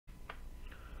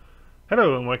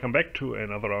Hello and welcome back to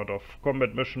another round of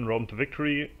combat mission Rome to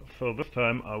Victory. So this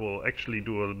time I will actually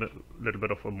do a little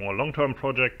bit of a more long-term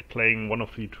project, playing one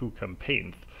of the two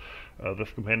campaigns. This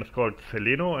campaign is called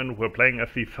Celleno and we're playing as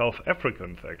the South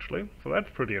Africans actually, so that's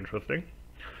pretty interesting.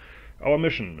 Our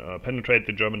mission, penetrate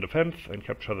the German defense and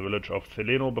capture the village of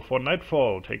Celleno before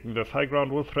nightfall. Taking this high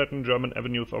ground will threaten German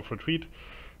avenues of retreat,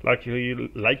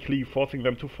 likely forcing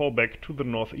them to fall back to the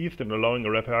northeast and allowing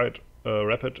a rapid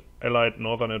Allied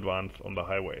northern advance on the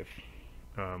highways.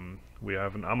 We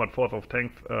have an armored force of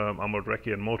tanks, armored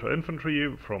recce and motor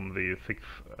infantry from the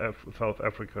 6th South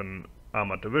African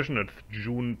Armored Division. It's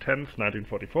June 10th,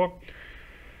 1944.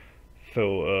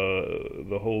 So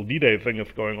the whole D-Day thing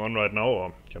is going on right now,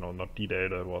 or, not D-Day,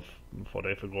 that was 4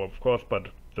 days ago of course, but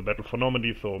the Battle for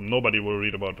Normandy, so nobody will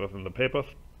read about this in the papers.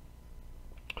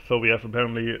 So we have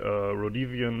apparently a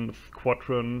Rhodesian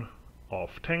squadron of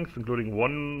tanks, including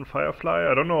one Firefly.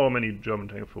 I don't know how many German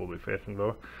tanks we'll be facing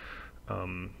though.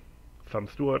 Some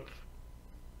Stuarts,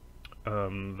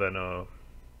 then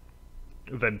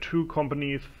two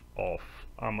companies of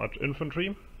armored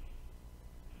infantry,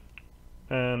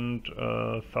 and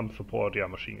some support,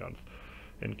 machine guns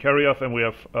in carriers, and we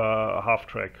have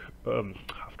half-track.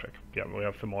 We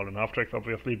have them all in half-tracks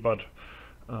obviously, but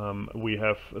we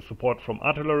have support from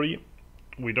artillery.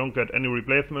 We don't get any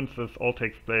replacements. This all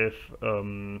takes place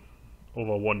over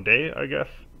 1 day, I guess,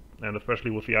 and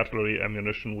especially with the artillery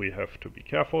ammunition we have to be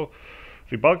careful.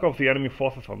 The bulk of the enemy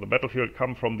forces on the battlefield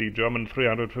come from the German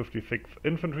 356th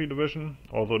Infantry Division.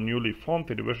 Although newly formed,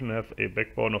 the division has a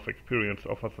backbone of experienced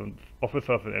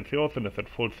officers and NCOs and is at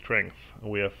full strength.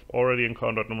 We have already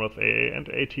encountered numerous AA and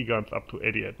AT guns up to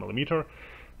 88mm,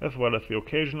 as well as the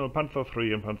occasional Panzer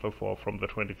III and Panzer IV from the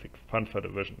 26th Panzer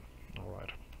Division.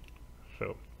 Alright,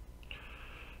 so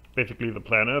basically the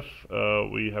plan is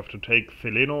we have to take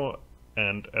Celleno,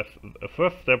 and as a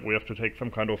first step we have to take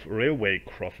some kind of railway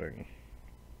crossing.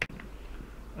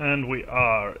 And we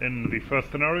are in the first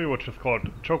scenario, which is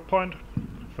called Choke Point.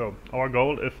 So our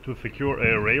goal is to secure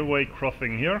a railway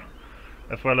crossing here,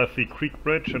 as well as the creek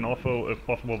bridge, and also, if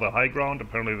possible, the high ground.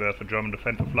 Apparently there's a German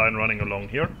defensive line running along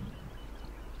here.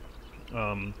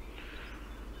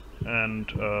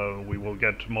 We will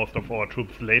get most of our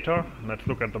troops later. Let's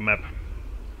look at the map.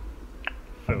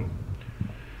 So,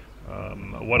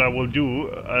 what I will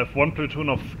do, I have one platoon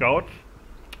of scouts.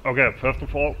 Okay, first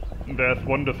of all, there's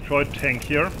one destroyed tank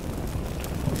here.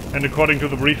 And according to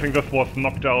the briefing, this was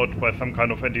knocked out by some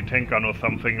kind of anti-tank gun or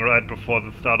something right before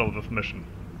the start of this mission.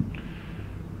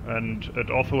 And it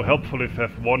also helpfully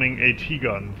says warning AT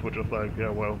guns, which is like,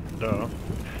 yeah, well, duh.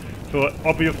 So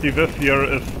obviously this here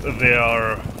is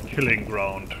their killing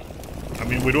ground. I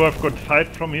mean, we do have good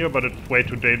sight from here, but it's way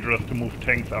too dangerous to move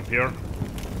tanks up here.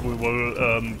 We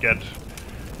will get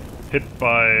hit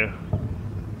by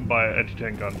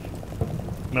anti-tank guns.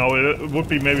 Now it would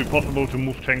be maybe possible to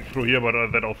move tanks through here, but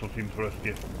that also seems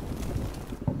risky.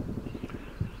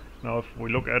 Now if we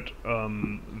look at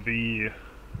the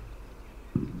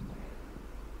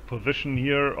position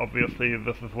here, obviously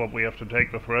this is what we have to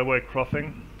take, this railway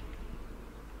crossing.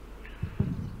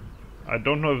 I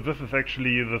don't know if this is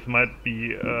actually, this might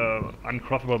be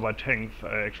uncrossable by tanks.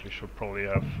 I actually should probably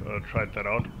have tried that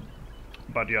out.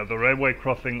 But yeah, the railway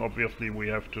crossing, obviously we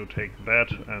have to take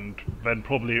that, and then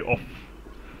probably off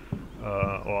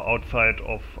or outside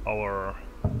of our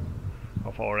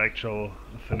actual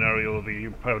scenario, the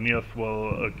pioneers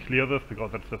will clear this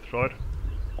because it's destroyed.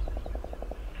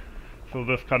 So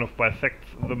this kind of bisects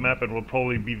the map. It will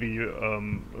probably be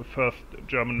the first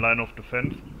German line of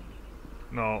defense.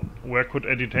 Now, where could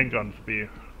anti-tank guns be?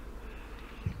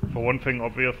 For one thing,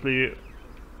 obviously,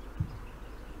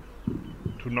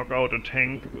 to knock out a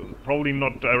tank, probably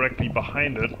not directly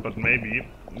behind it, but maybe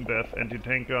there's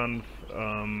anti-tank guns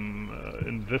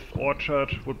in this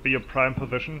orchard would be a prime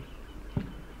position.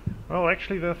 Well,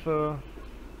 actually, there's a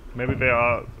maybe they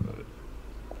are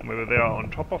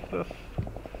on top of this.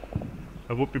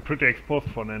 It would be pretty exposed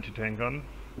for an anti-tank gun.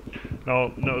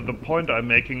 Now, no, the point I'm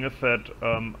making is that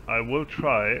I will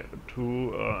try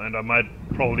to, and I might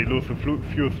probably lose a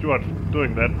few Stuarts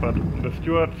doing that, but the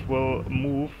Stuarts will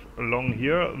move along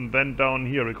here and then down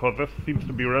here, because this seems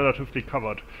to be relatively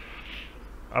covered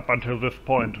up until this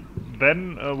point.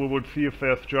 Then we will see if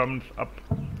there's Germans up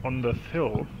on this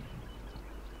hill,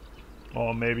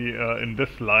 or maybe in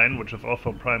this line, which is also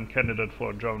a prime candidate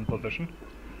for a German position.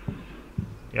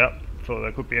 Yeah, so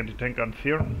there could be anti-tank guns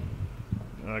here.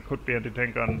 Could be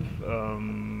anti-tank guns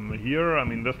here. I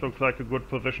mean, this looks like a good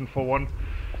position for one.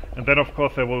 And then of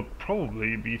course there will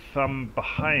probably be some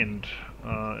behind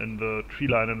in the tree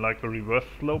line in like the reverse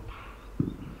slope.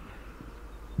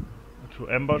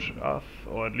 to ambush us,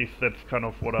 or at least that's kind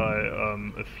of what I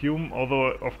assume, although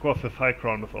of course this high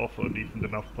ground is also a decent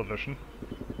enough position.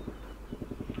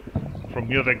 From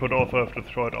here they could also have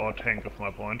destroyed our tank, is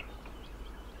my point.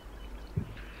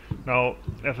 Now,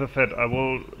 as I said, I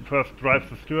will first drive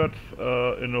the Stuarts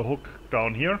in a hook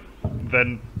down here,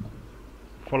 then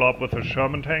follow up with the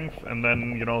Sherman tanks, and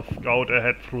then, you know, scout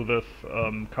ahead through this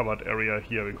covered area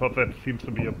here, because that seems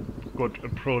to be a good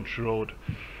approach road.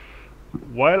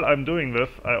 While I'm doing this,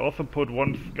 I also put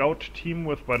one scout team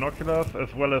with binoculars,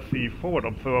 as well as the forward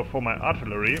observer for my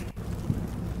artillery,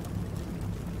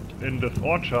 in this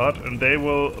orchard, and they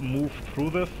will move through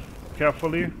this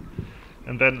carefully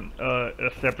and then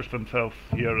establish themselves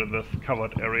here in this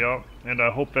covered area, and I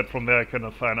hope that from there I can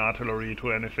assign artillery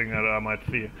to anything that I might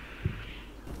see.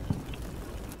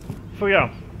 So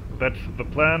yeah, that's the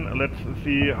plan. Let's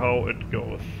see how it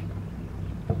goes.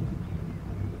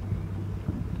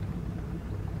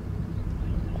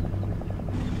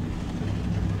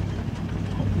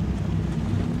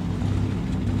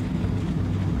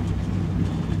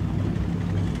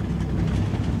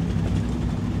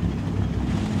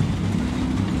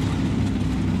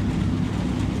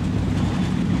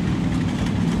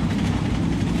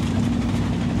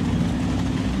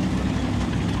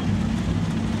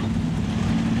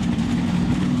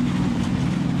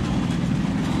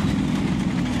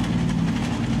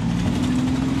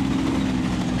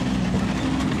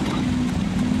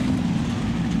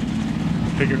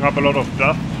 Picking up a lot of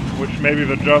dust, which maybe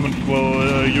the Germans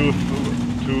will use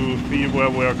to see where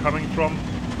we're coming from.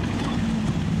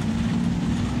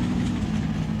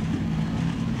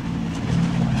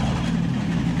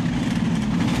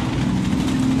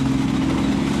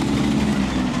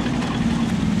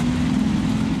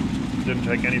 Didn't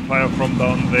take any fire from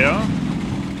down there.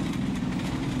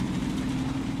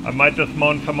 I might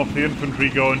dismount some of the infantry,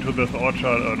 go into this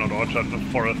orchard, not orchard,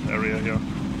 this forest area here.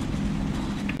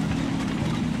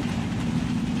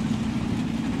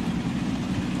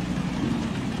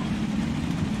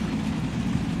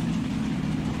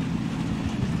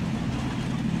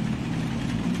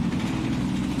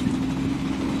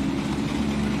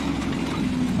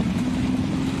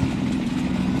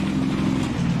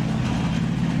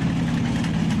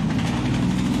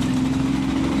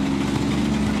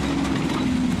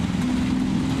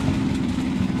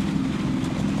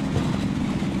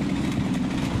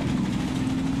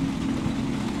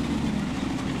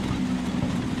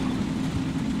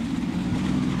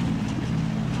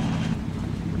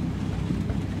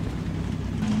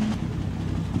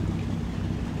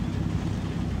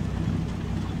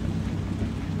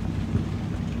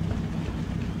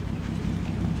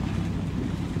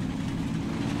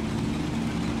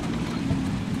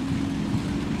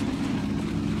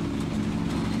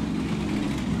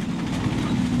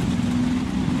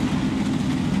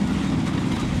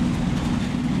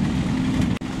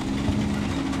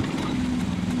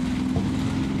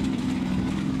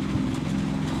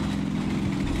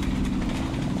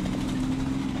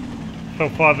 So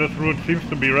far this route seems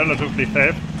to be relatively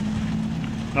safe.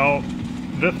 Now,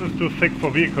 this is too thick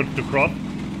for vehicles to cross,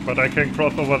 but I can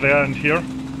cross over there and here.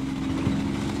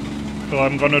 So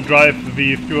I'm gonna drive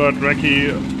the Stuart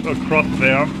Recce across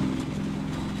there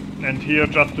and here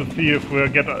just to see if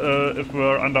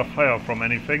we're under fire from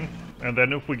anything. And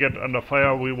then if we get under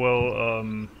fire we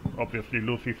will obviously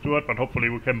lose the Stuart, but hopefully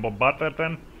we can bombard that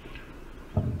then.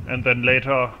 And then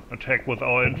later attack with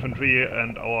our infantry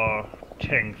and our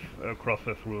tanks across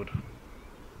this route.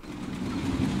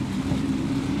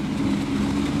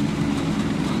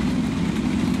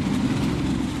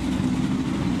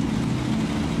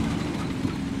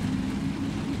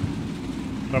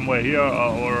 Somewhere here are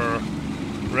our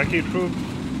Recce troops.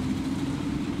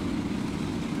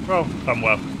 Well,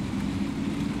 somewhere.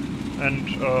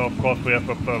 And of course we have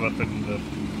observers in this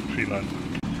tree line.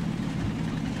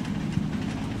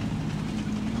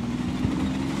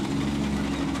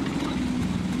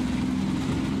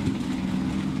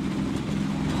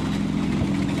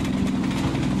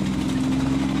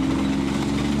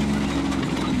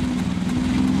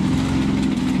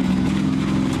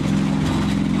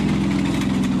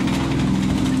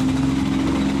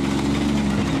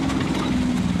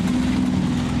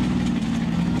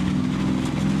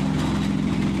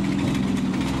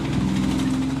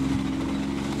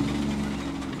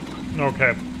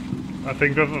 Okay, I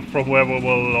think this is from where we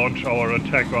will launch our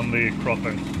attack on the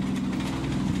crossing.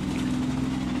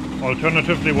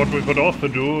 Alternatively, what we could also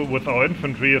do with our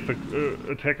infantry is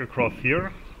attack across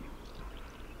here.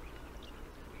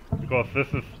 Because this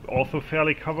is also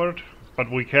fairly covered, but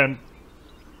we can't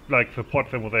like support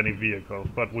them with any vehicles,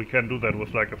 but we can do that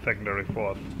with like a secondary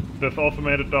force. This also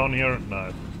made it down here,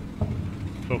 nice.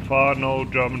 So far no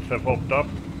Germans have opened up,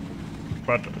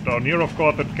 but down here of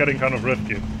course it's getting kind of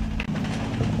risky.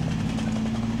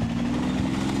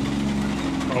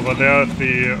 Over there is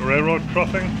the railroad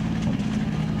crossing.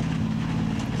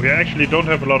 We actually don't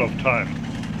have a lot of time.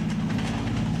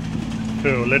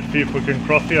 So let's see if we can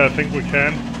cross here. I think we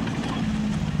can.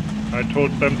 I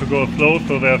told them to go slow,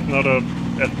 so there's not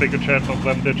as big a chance of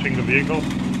them ditching the vehicle.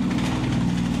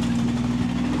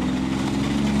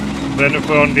 Then if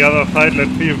we're on the other side,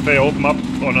 let's see if they open up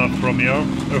on us from here.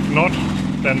 If not,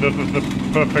 then this is the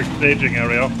perfect staging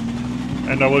area.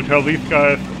 And I will tell these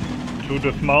guys to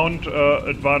dismount,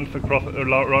 advance across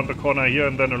around the corner here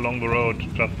and then along the road,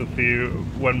 just to see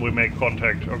when we make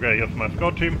contact. Okay, here's my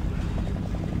scout team.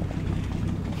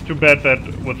 It's too bad that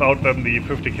without them the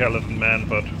 50 cal isn't manned,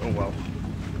 but oh well.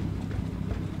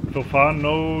 So far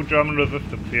no German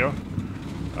resistance here.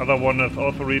 Other one has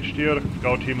also reached here. The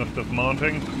scout team is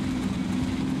dismounting.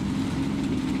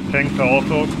 Tanks are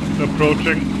also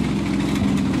approaching.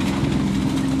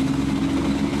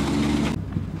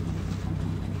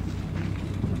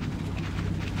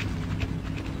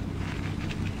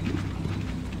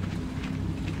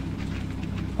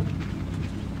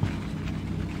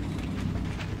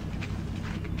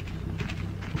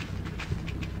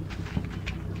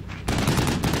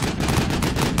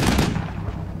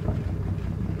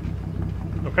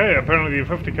 Okay, apparently the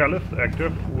 50 cal is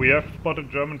active. We have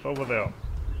spotted Germans over there.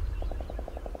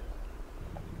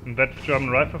 And that's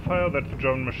German rifle fire, that's a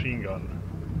German machine gun.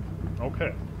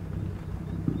 Okay.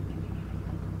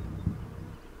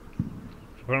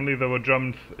 So apparently there were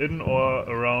Germans in or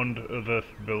around this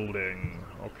building.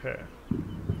 Okay.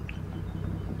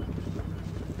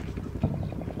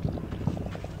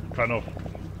 Kind of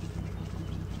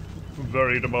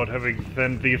worried about having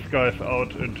sent these guys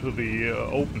out into the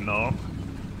open now.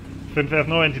 Since there's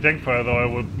no anti-tank fire though, I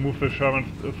will move the Shermans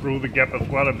through the gap as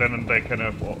well, and then they can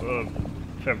have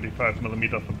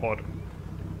 75mm support.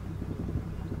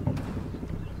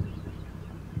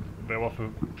 There was a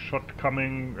shot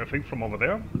coming, I think, from over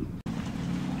there.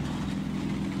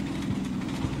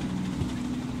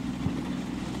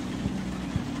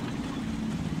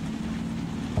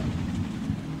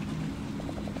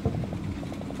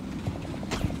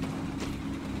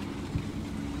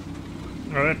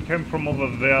 It came from over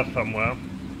there somewhere.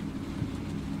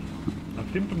 There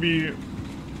seemed to be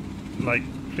like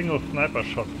single sniper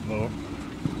shots though.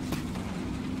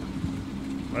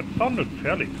 That sounded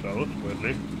fairly close,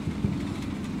 weirdly.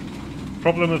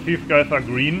 Problem is these guys are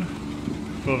green,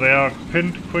 so they are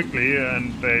pinned quickly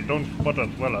and they don't spot us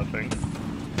well, I think.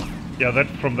 Yeah,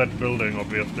 that's from that building,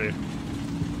 obviously.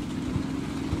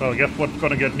 So guess what's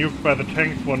gonna get nuked by the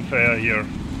tanks once they are here?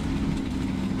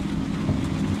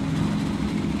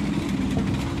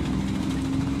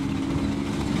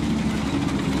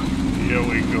 Here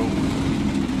we go.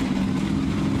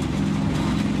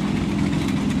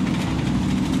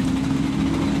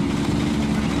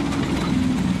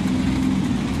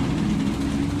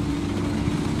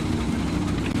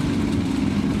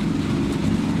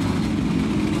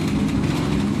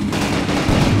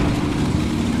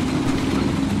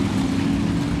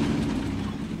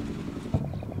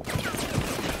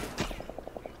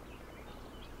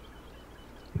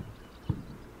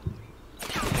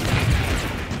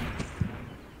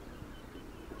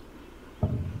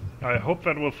 I hope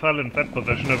that will silence that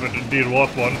position if it indeed was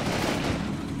one.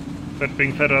 That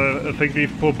being said, I think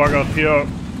these poor buggers here,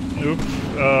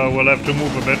 will have to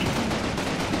move a bit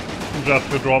just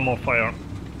to draw more fire.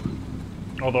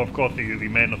 Although of course the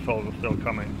main assault is still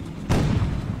coming.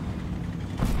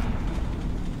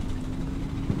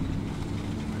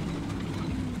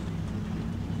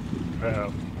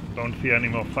 Don't see any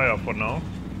more fire for now.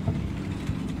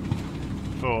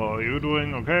 So are you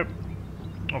doing okay?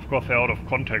 Of course they're out of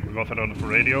contact because I don't have a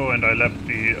radio, and I left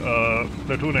the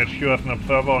platoon HQ as an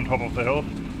observer on top of the hills.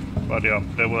 But yeah,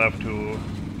 they will have to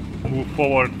move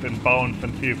forward and bounce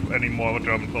and see if any more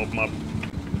Germans open up.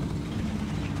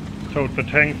 So the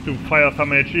tanks to fire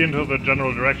some HE into the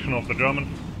general direction of the Germans.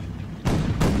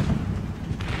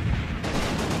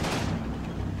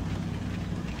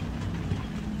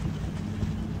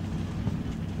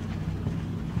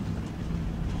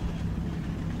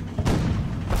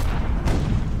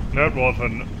 That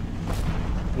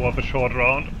was a short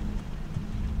round.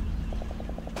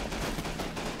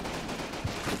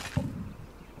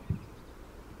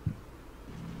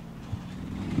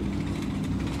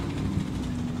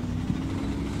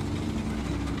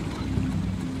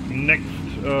 Next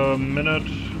minute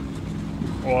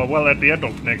or well, at the end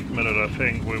of next minute I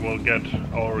think we will get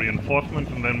our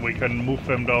reinforcements and then we can move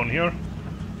them down here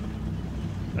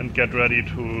and get ready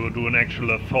to do an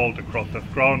actual assault across this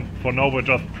ground. For now we're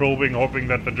just probing, hoping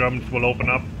that the Germans will open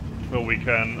up so we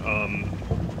can,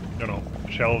 you know,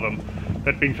 shell them.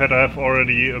 That being said, I have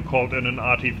already called in an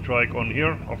RT strike on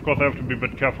here. Of course I have to be a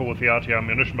bit careful with the RT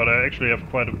ammunition, but I actually have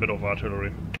quite a bit of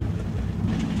artillery.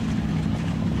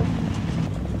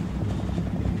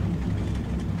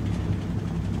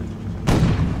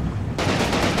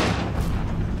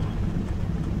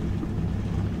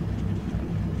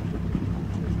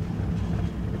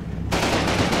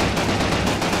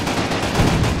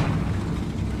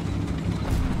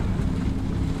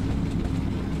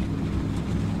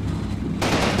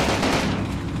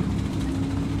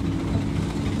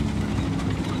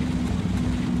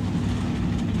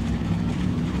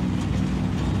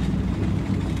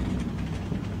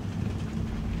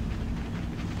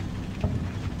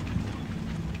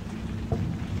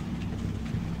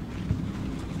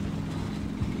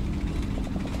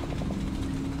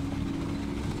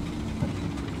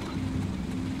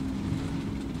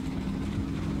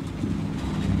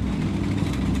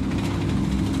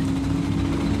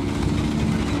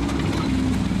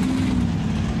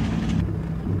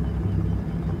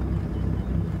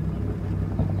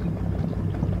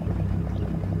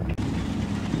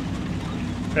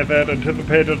 As I had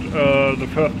anticipated, the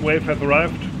first wave has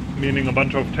arrived, meaning a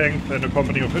bunch of tanks and a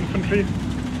company of infantry.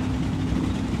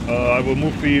 I will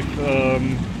move these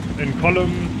in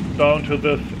column down to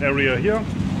this area here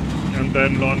and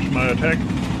then launch my attack.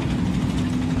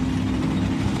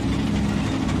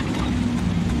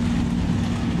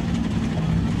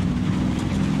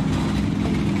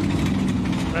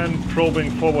 And probing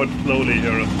forward slowly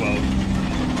here as well.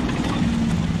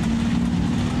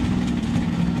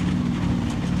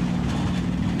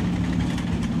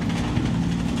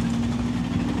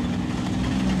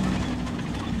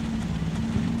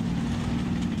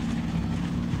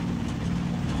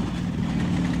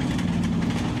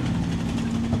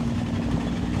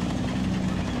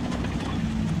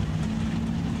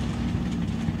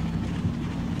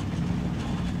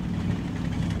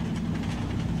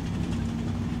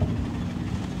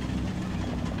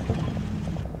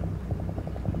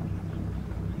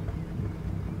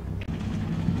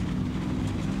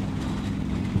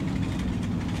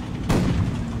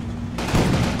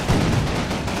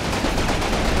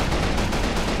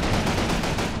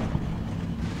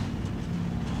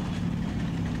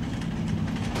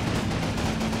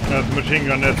 There's a machine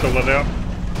gun nest over there.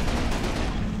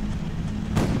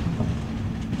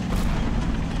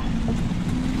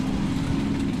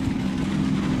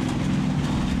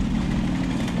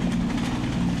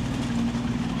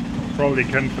 Probably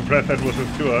can suppress that with a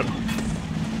Stewart.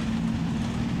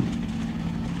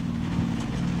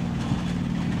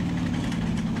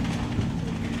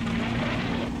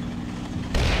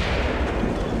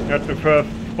 That's the first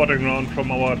spotting round from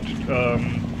our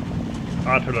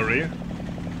artillery.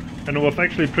 And it was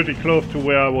actually pretty close to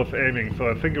where I was aiming, so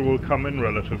I think it will come in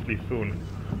relatively soon.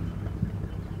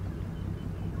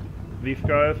 These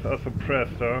guys are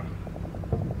suppressed, huh?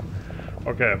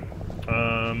 Okay.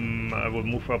 I will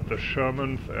move up the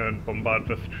Shermans and bombard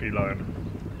this tree line.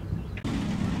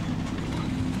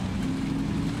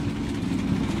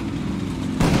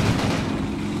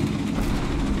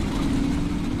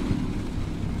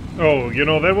 Oh, you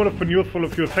know, that would have been useful a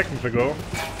few seconds ago.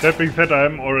 That being said, I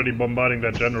am already bombarding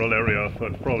that general area, so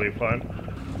it's probably fine.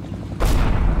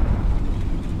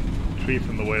 Trees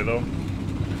in the way though.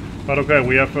 But okay,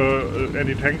 we have a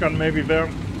anti-tank gun maybe there.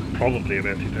 Probably an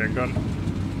anti-tank gun.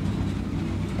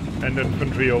 And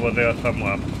infantry over there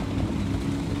somewhere.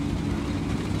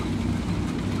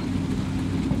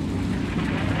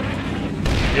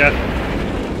 Yes.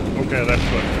 Okay, that's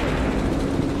good.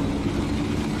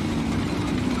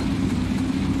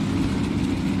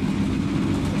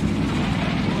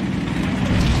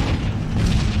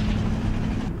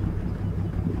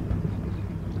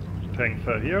 Tanks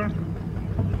are here.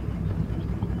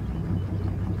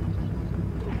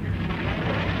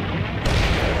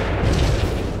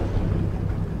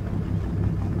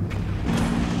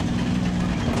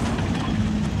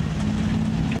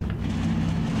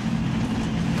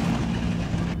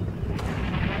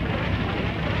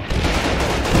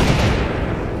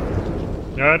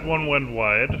 That one went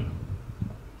wide.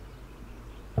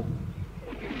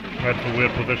 That's a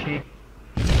weird position.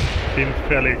 Seems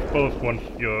fairly exposed once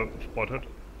you're spotted.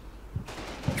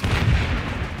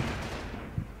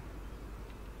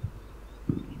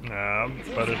 Yeah,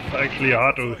 but it's actually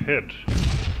hard to hit,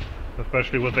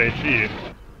 especially with HE.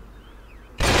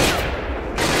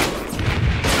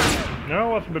 That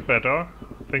was a bit better. I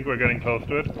think we're getting close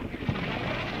to it.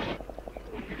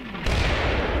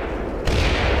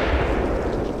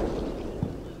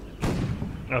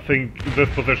 I think this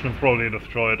position is probably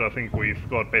destroyed. I think we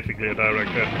scored basically a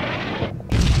direct hit.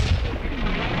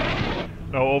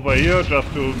 Now over here,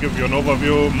 just to give you an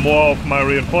overview, more of my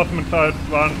reinforcements are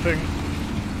advancing.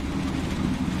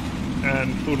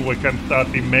 And soon we can start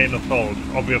the main assault,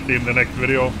 obviously in the next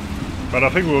video. But I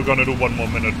think we're gonna do 1 more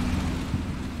minute.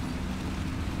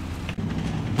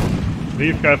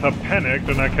 These guys are panicked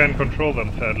and I can't control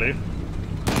them, sadly.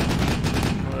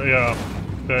 Yeah,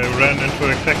 they ran into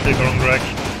exactly the wrong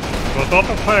direction. There was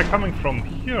also fire coming from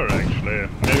here, actually.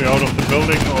 Maybe out of the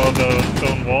building or the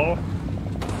stone wall.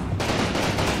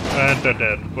 And they're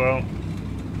dead. Well,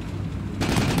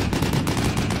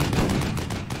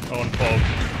 own fault.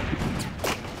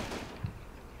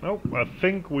 Nope, I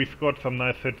think we scored some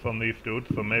nice hits on these dudes,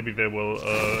 so maybe they will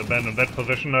abandon that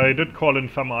position. I did call in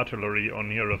some artillery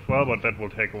on here as well, but that will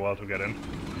take a while to get in.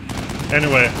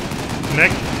 Anyway,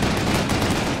 next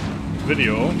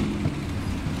video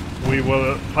we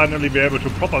will finally be able to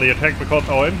properly attack because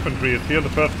our infantry is here. The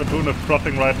first platoon is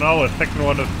crossing right now, a second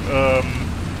one is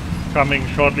coming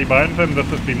shortly behind them.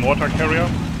 This is the mortar carrier.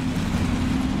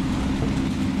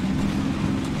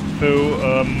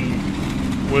 So,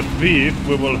 with these,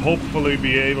 we will hopefully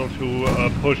be able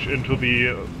to push into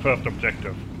the first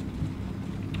objective.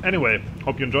 Anyway,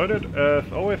 hope you enjoyed it. As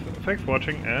always, thanks for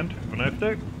watching and have a nice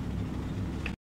day.